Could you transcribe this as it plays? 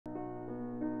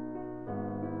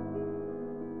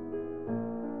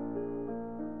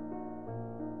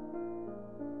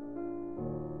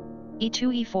e2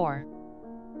 e4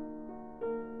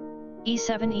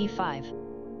 e7 e5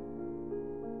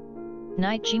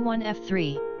 knight g1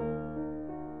 f3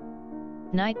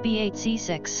 knight b8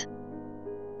 c6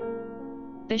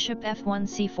 bishop f1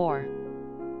 c4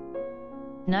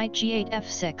 knight g8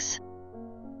 f6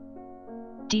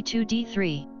 d2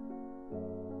 d3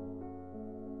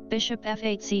 bishop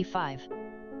f8 c5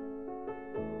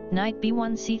 knight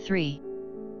b1 c3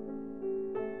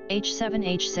 h7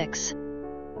 h6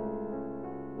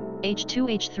 h2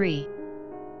 h3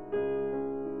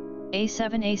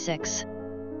 a7 a6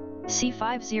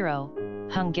 c5 0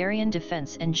 Hungarian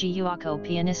defense and Giuoco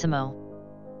pianissimo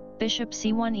bishop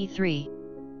c1 e3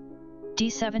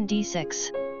 d7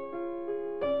 d6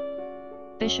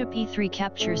 bishop e3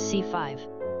 captures c5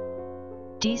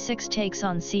 d6 takes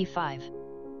on c5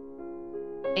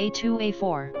 a2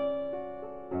 a4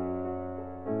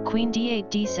 queen d8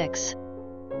 d6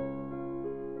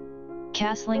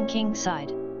 castling king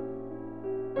side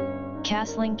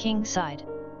castling king side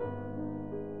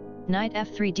knight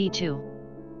f3 d2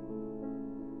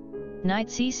 knight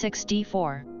c6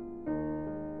 d4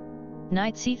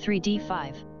 knight c3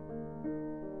 d5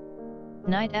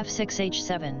 knight f6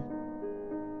 h7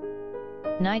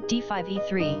 knight d5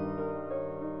 e3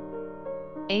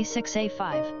 a6 a5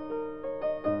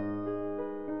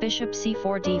 bishop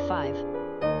c4 d5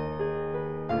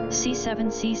 c7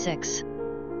 c6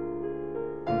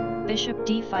 bishop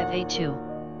d5 a2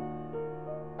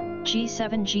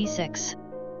 g7 g6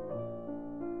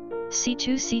 c2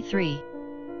 c3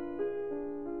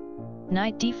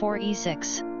 knight d4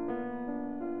 e6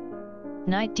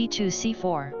 knight d2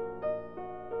 c4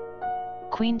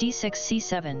 queen d6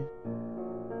 c7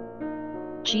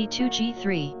 g2 g3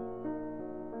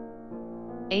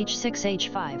 h6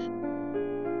 h5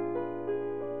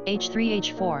 h3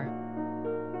 h4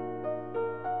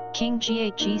 king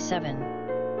g8 g7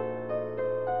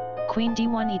 queen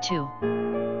d1 e2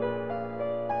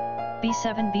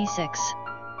 b7 b6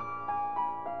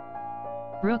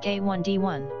 rook a1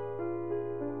 d1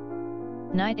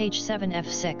 knight h7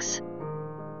 f6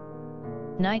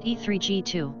 knight e3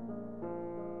 g2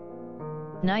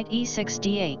 knight e6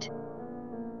 d8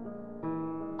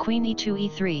 queen e2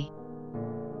 e3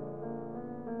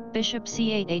 bishop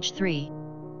c8 h3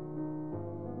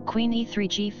 queen e3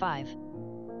 g5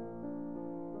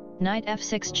 knight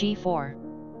f6 g4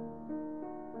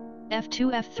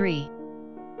 f2 f3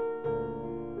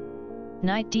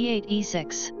 knight d8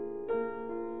 e6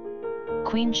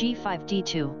 queen g5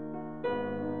 d2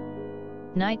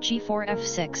 knight g4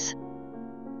 f6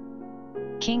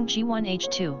 king g1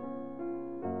 h2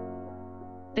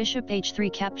 bishop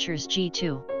h3 captures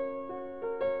g2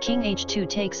 king h2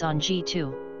 takes on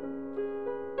g2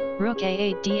 rook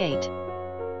a8 d8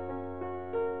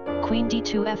 queen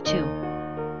d2 f2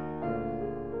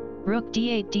 rook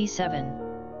d8 d7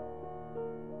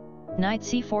 knight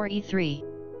c4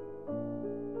 e3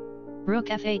 rook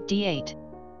f8 d8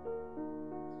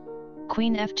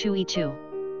 queen f2 e2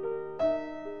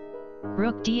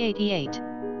 rook d8 e8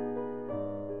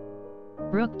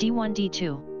 rook d1 d2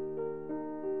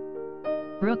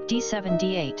 rook d7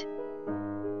 d8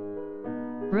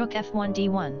 rook f1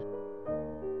 d1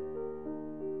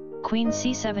 queen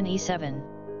c7 e7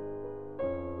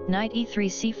 knight e3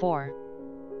 c4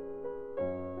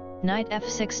 knight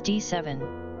f6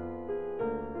 d7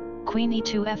 queen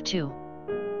e2 f2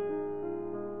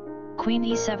 queen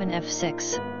e7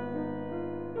 f6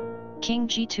 king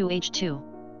g2 h2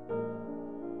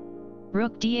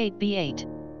 rook d8 b8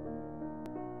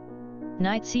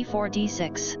 knight c4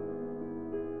 d6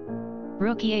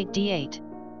 rook e8 d8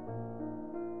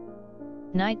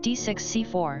 knight d6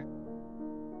 c4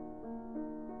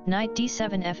 knight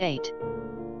d7 f8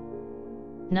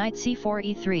 knight c4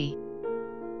 e3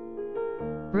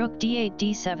 rook d8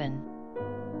 d7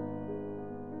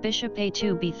 bishop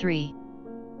a2 b3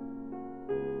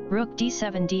 rook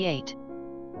d7 d8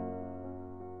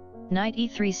 knight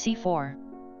e3 c4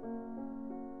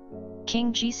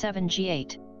 king g7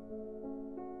 g8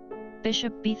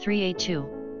 bishop b3 a2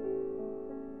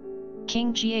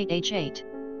 king g8 h8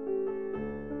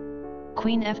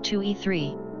 queen f2 e3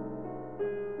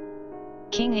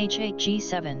 king h8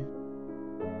 g7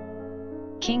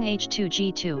 king h2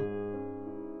 g2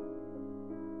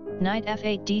 knight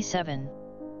f8 d7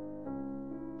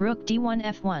 rook d1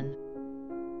 f1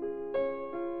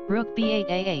 rook b8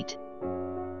 a8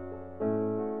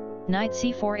 knight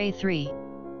c4 a3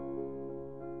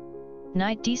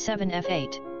 knight d7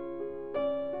 f8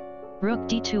 rook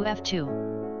d2 f2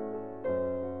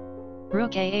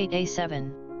 rook a8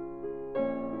 a7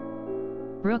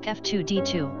 rook f2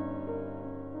 d2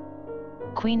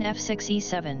 queen f6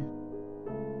 e7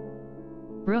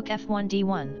 Rook f1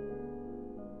 d1.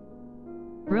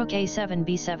 Rook a7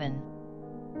 b7.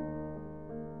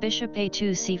 Bishop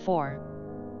a2 c4.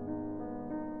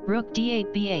 Rook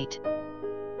d8 b8.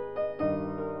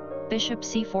 Bishop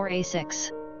c4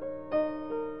 a6.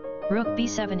 Rook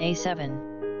b7 a7.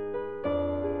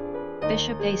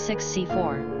 Bishop a6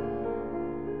 c4.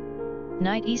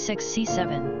 Knight e6 c7.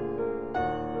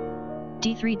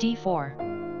 d3 d4.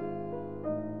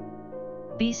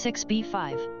 b6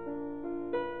 b5.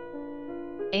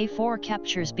 a4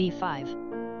 captures b5.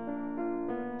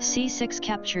 c6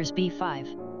 captures b5.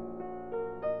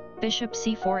 Bishop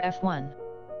c4 f1.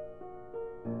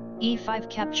 e5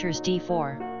 captures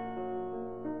d4.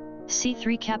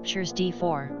 c3 captures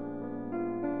d4.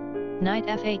 Knight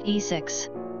f8 e6.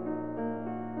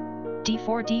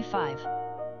 d4 d5.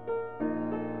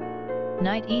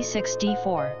 Knight e6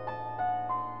 d4.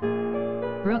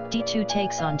 Rook d2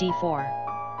 takes on d4.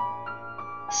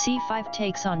 c5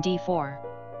 takes on d4.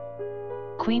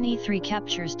 Queen e3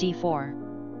 captures d4.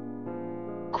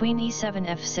 Queen e7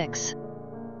 f6.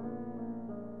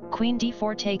 Queen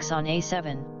d4 takes on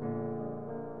a7.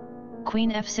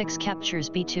 Queen f6 captures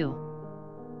b2.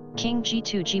 King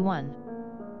g2 g1.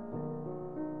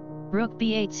 Rook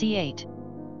b8 c8.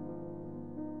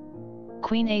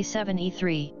 Queen a7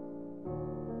 e3.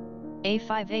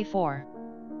 a5 a4.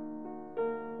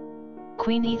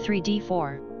 Queen e3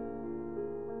 d4.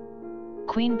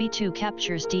 Queen b2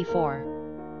 captures d4.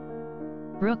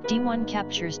 Rook d1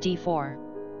 captures d4.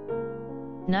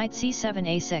 Knight c7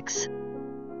 a6.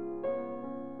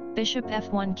 Bishop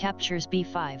f1 captures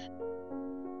b5.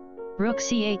 Rook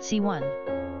c8 c1.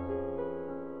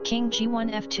 King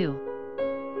g1 f2.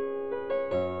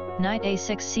 Knight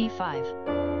a6 c5.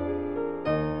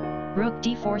 Rook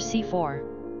d4 c4.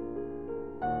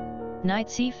 Knight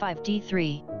c5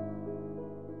 d3.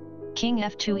 King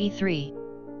f2 e3.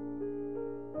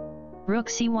 Rook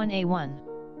c1 a1.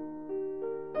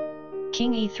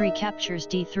 King e3 captures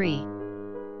d3.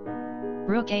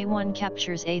 Rook a1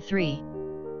 captures a3.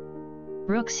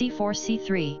 Rook c4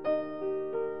 c3.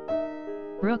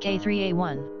 Rook a3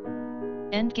 a1.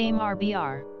 Endgame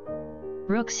RBR.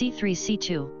 Rook c3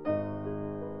 c2.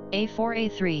 a4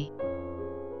 a3.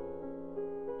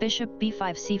 Bishop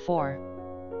b5 c4.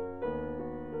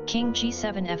 King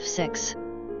g7 f6.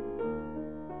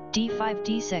 d5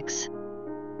 d6.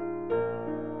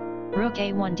 Rook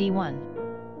a1 d1.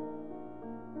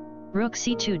 Rook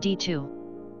c2 d2.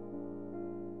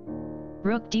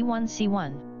 Rook d1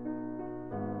 c1.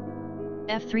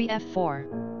 f3 f4.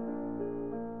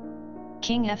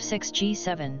 King f6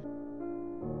 g7.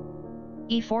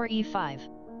 e4 e5.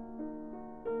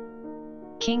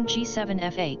 King g7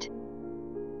 f8.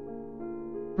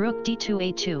 Rook d2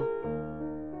 a2.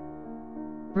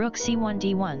 Rook c1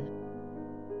 d1.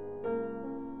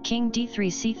 King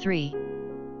d3 c3.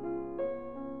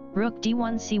 Rook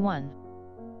d1 c1.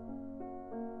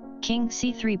 King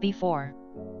c3 b4.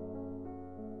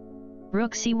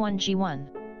 Rook c1 g1.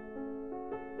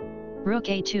 Rook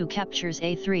a2 captures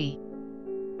a3.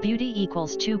 Beauty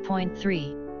equals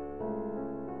 2.3.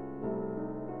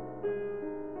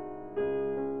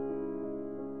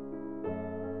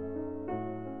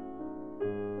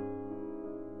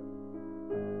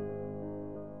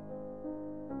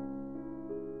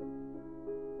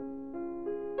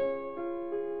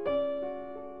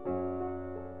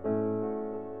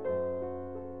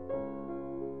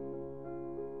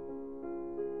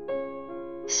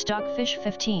 Stockfish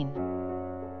 15.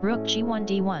 Rook g1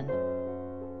 d1.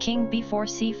 King b4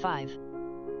 c5.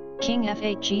 King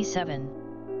f8 g7.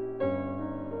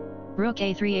 Rook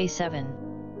a3 a7.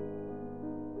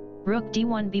 Rook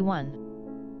d1 b1.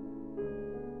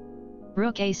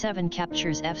 Rook a7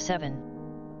 captures f7.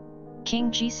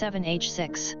 King g7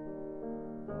 h6.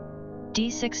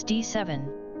 d6 d7.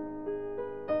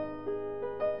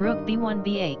 Rook b1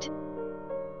 b8.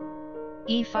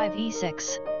 e5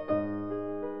 e6.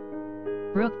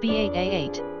 Rook b8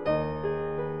 a8.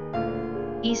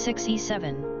 e6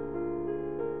 e7.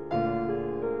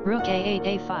 Rook a8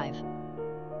 a5.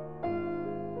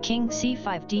 King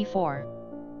c5 d4.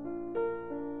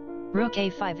 Rook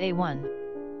a5 a1.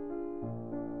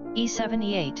 e7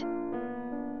 e8.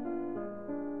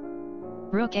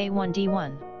 Rook a1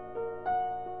 d1.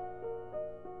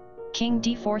 King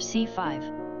d4 c5.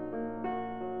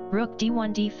 Rook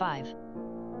d1 d5.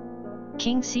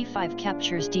 King c5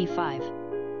 captures d5.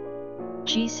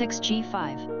 g6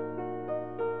 g5.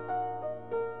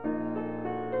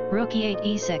 Rook e8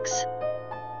 e6.